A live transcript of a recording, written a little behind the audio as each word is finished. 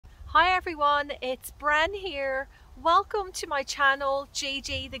Hi everyone, it's Bren here. Welcome to my channel,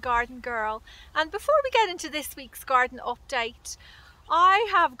 Gigi the Garden Girl. And before we get into this week's garden update, I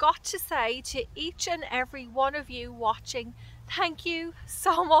have got to say to each and every one of you watching, thank you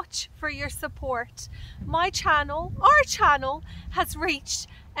so much for your support. My channel, our channel, has reached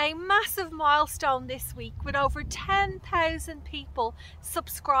a massive milestone this week with over 10,000 people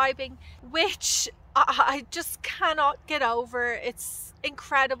subscribing, which I just cannot get over. It's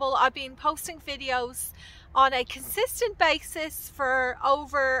incredible. I've been posting videos on a consistent basis for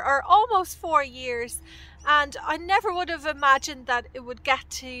over or almost 4 years, and I never would have imagined that it would get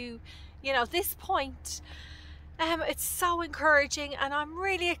to, this point. It's so encouraging, and I'm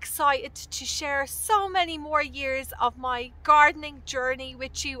really excited to share so many more years of my gardening journey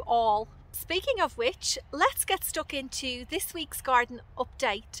with you all. Speaking of which, let's get stuck into this week's garden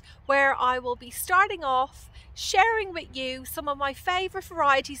update, where I will be starting off sharing with you some of my favourite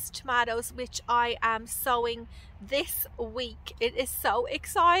varieties of tomatoes which I am sowing this week. It is so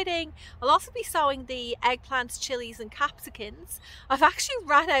exciting. I'll also be sowing the eggplants, chillies and capsicums. I've actually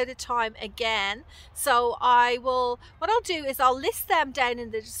ran out of time again, so what I'll do is I'll list them down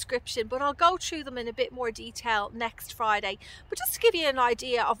in the description, but I'll go through them in a bit more detail next Friday. But just to give you an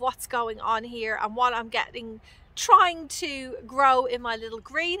idea of what's going on here and what I'm trying to grow in my little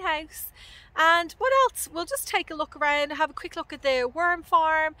greenhouse. And what else? We'll just take a look around, have a quick look at the worm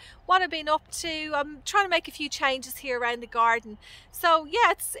farm, what I've been up to. I'm trying to make a few changes here around the garden. So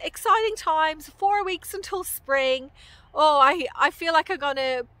yeah, it's exciting times, 4 weeks until spring. Oh, I feel like I'm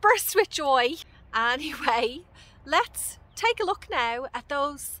gonna burst with joy. Anyway, let's take a look now at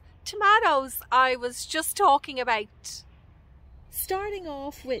those tomatoes I was just talking about. Starting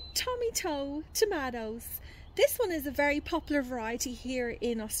off with Tommy Toe tomatoes. This one is a very popular variety here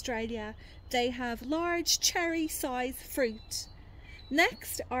in Australia. They have large cherry size fruit.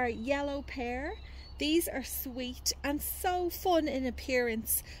 Next are yellow pear. These are sweet and so fun in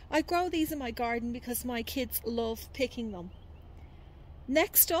appearance. I grow these in my garden because my kids love picking them.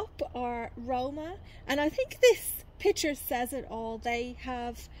 Next up are Roma, and I think this picture says it all. They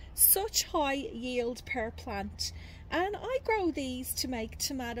have such high yield per plant. And I grow these to make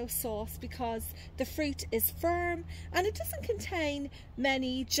tomato sauce because the fruit is firm and it doesn't contain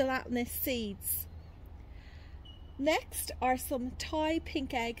many gelatinous seeds. Next are some Thai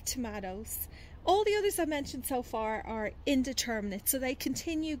pink egg tomatoes. All the others I mentioned so far are indeterminate, so they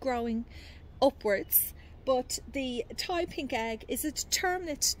continue growing upwards. But the Thai pink egg is a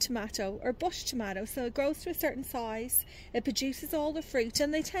determinate tomato or bush tomato, so it grows to a certain size, it produces all the fruit,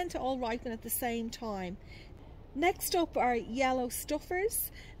 and they tend to all ripen at the same time. Next up are yellow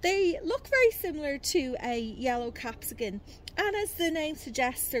stuffers. They look very similar to a yellow capsicum, and as the name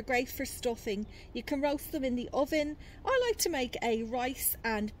suggests, they're great for stuffing. You can roast them in the oven. I like to make a rice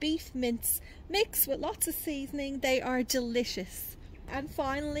and beef mince mix with lots of seasoning. They are delicious. And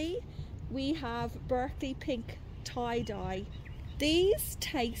finally, we have Berkeley pink tie-dye. These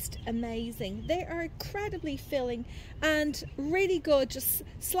taste amazing. They are incredibly filling and really good, just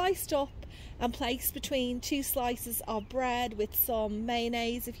sliced up and placed between 2 slices of bread with some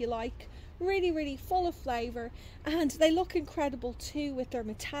mayonnaise if you like. Really full of flavour, and they look incredible too with their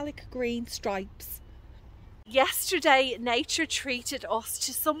metallic green stripes. Yesterday nature treated us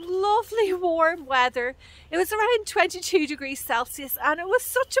to some lovely warm weather. It was around 22 degrees Celsius and it was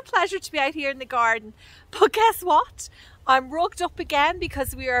such a pleasure to be out here in the garden. But guess what? I'm rugged up again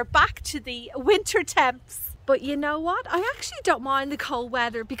because we are back to the winter temps. But you know what? I actually don't mind the cold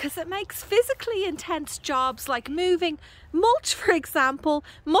weather because it makes physically intense jobs like moving mulch, for example,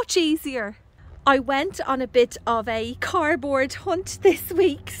 much easier. I went on a bit of a cardboard hunt this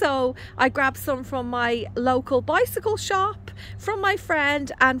week, so I grabbed some from my local bicycle shop, from my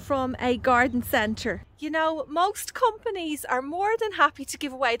friend and from a garden centre. You know, most companies are more than happy to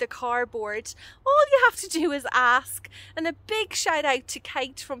give away the cardboard. All you have to do is ask. And a big shout out to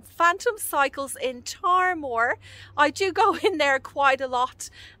Kate from Phantom Cycles in Tarmore. I do go in there quite a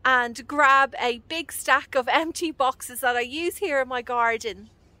lot and grab a big stack of empty boxes that I use here in my garden.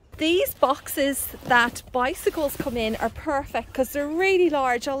 These boxes that bicycles come in are perfect because they're really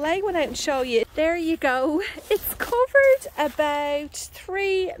large. I'll lay one out and show you. There you go. It's covered about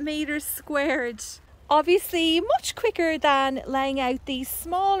 3 meters squared. Obviously much quicker than laying out these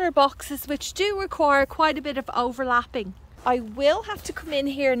smaller boxes which do require quite a bit of overlapping. I will have to come in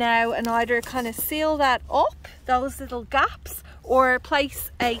here now and either kind of seal that up, those little gaps, or place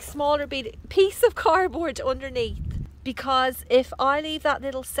a smaller piece of cardboard underneath. Because if I leave that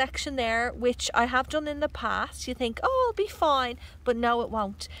little section there, which I have done in the past, you think, oh, it'll be fine, but no, it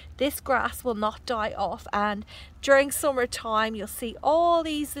won't. This grass will not die off, and during summertime you'll see all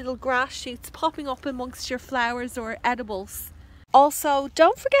these little grass shoots popping up amongst your flowers or edibles. Also,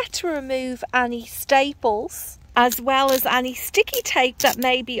 don't forget to remove any staples as well as any sticky tape that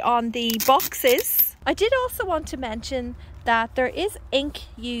may be on the boxes. I did also want to mention that there is ink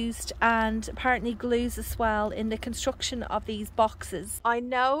used and apparently glues as well in the construction of these boxes. I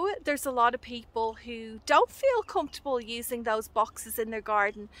know there's a lot of people who don't feel comfortable using those boxes in their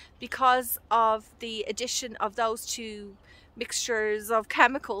garden because of the addition of those two mixtures of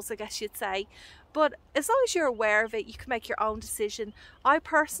chemicals, I guess you'd say. But as long as you're aware of it, you can make your own decision. I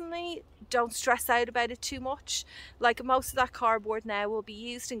personally don't stress out about it too much. Like, most of that cardboard now will be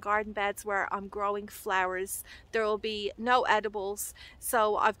used in garden beds where I'm growing flowers. There will be no edibles,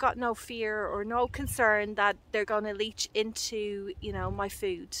 so I've got no fear or no concern that they're going to leach into, you know, my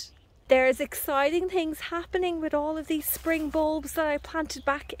food. There's exciting things happening with all of these spring bulbs that I planted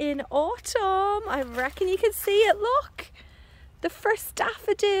back in autumn. I reckon you can see it, look! The first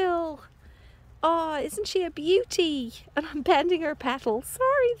daffodil! Oh, isn't she a beauty? And I'm bending her petals.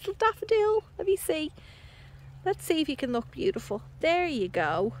 Sorry, little daffodil. Let me see. Let's see if you can look beautiful. There you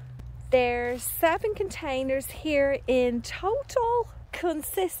go. There's 7 containers here in total,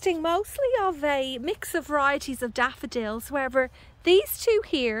 consisting mostly of a mix of varieties of daffodils. However, these two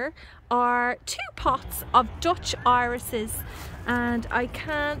here are 2 pots of Dutch irises, and I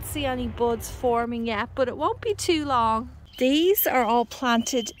can't see any buds forming yet, but it won't be too long. These are all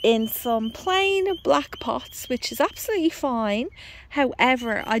planted in some plain black pots, which is absolutely fine.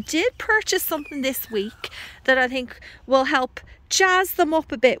 However, I did purchase something this week that I think will help jazz them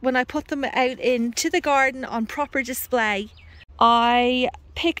up a bit when I put them out into the garden on proper display. I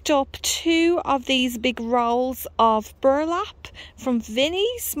picked up 2 of these big rolls of burlap from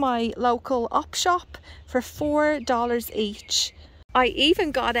Vinnie's, my local op shop, for $4 each. I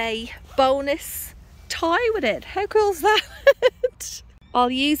even got a bonus tie with it. How cool is that? I'll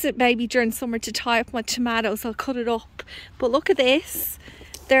use it maybe during summer to tie up my tomatoes. I'll cut it up. But look at this.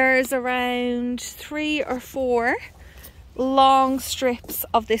 There's around 3 or 4 long strips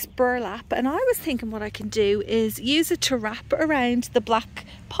of this burlap, and I was thinking what I can do is use it to wrap around the black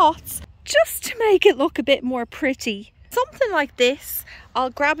pots just to make it look a bit more pretty. Something like this.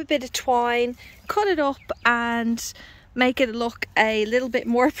 I'll grab a bit of twine, cut it up and make it look a little bit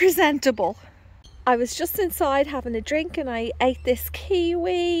more presentable. I was just inside having a drink and I ate this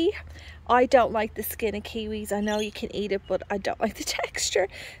kiwi. I don't like the skin of kiwis. I know you can eat it, but I don't like the texture.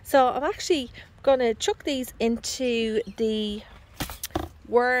 So I'm actually going to chuck these into the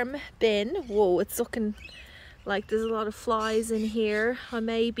worm bin. Whoa, it's looking like there's a lot of flies in here. I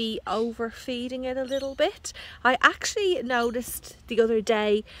may be overfeeding it a little bit. I actually noticed the other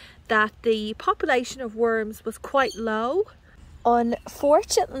day that the population of worms was quite low.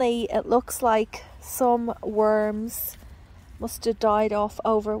 Unfortunately, it looks like some worms must have died off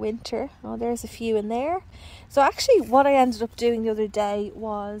over winter. Oh, there's a few in there. So actually what I ended up doing the other day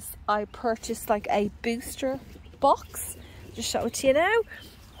was I purchased like a booster box. Just show it to you now.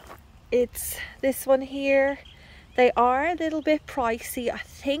 It's this one here. They are a little bit pricey, I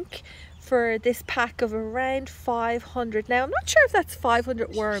think, for this pack of around 500. Now, I'm not sure if that's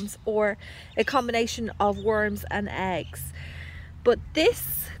 500 worms or a combination of worms and eggs. But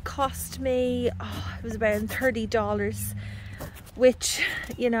this cost me, it was about $30, which,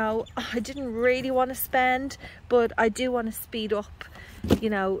 you know, I didn't really want to spend, but I do want to speed up,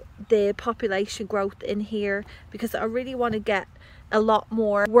 you know, the population growth in here, because I really want to get a lot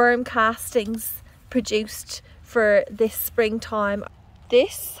more worm castings produced for this springtime.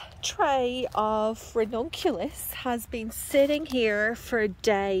 This tray of ranunculus has been sitting here for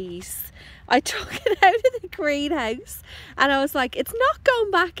days. I took it out of the greenhouse and I was like, it's not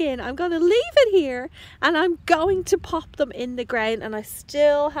going back in. I'm going to leave it here and I'm going to pop them in the ground, and I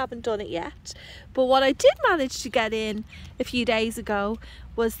still haven't done it yet. But what I did manage to get in a few days ago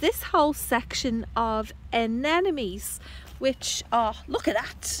was this whole section of anemones, which, oh, look at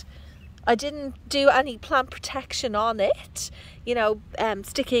that. I didn't do any plant protection on it, you know,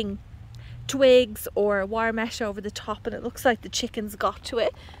 sticking twigs or wire mesh over the top, and it looks like the chickens got to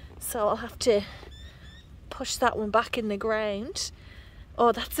it. So I'll have to push that one back in the ground.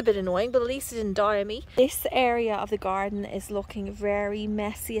 Oh, that's a bit annoying, but at least it didn't die on me. This area of the garden is looking very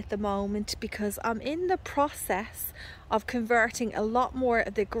messy at the moment because I'm in the process of converting a lot more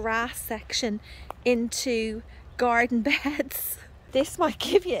of the grass section into garden beds. This might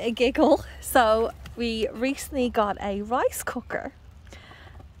give you a giggle. So we recently got a rice cooker,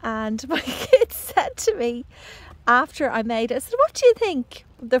 and my kids said to me, after I made it. I said, what do you think?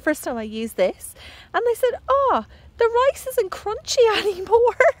 The first time I used this. And they said, oh, the rice isn't crunchy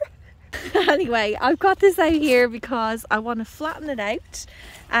anymore. Anyway, I've got this out here because I want to flatten it out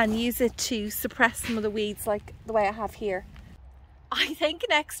and use it to suppress some of the weeds like the way I have here. I think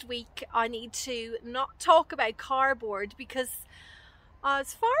next week I need to not talk about cardboard because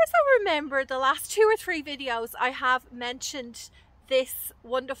as far as I remember, the last 2 or 3 videos I have mentioned this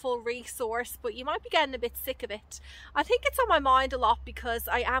wonderful resource, but you might be getting a bit sick of it. I think it's on my mind a lot because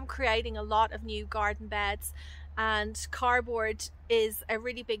I am creating a lot of new garden beds and cardboard is a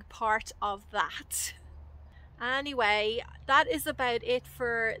really big part of that. Anyway, that is about it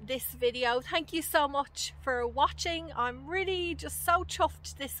for this video. Thank you so much for watching. I'm really just so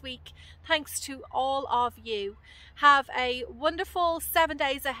chuffed this week. Thanks to all of you. Have a wonderful 7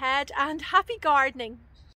 days ahead and happy gardening.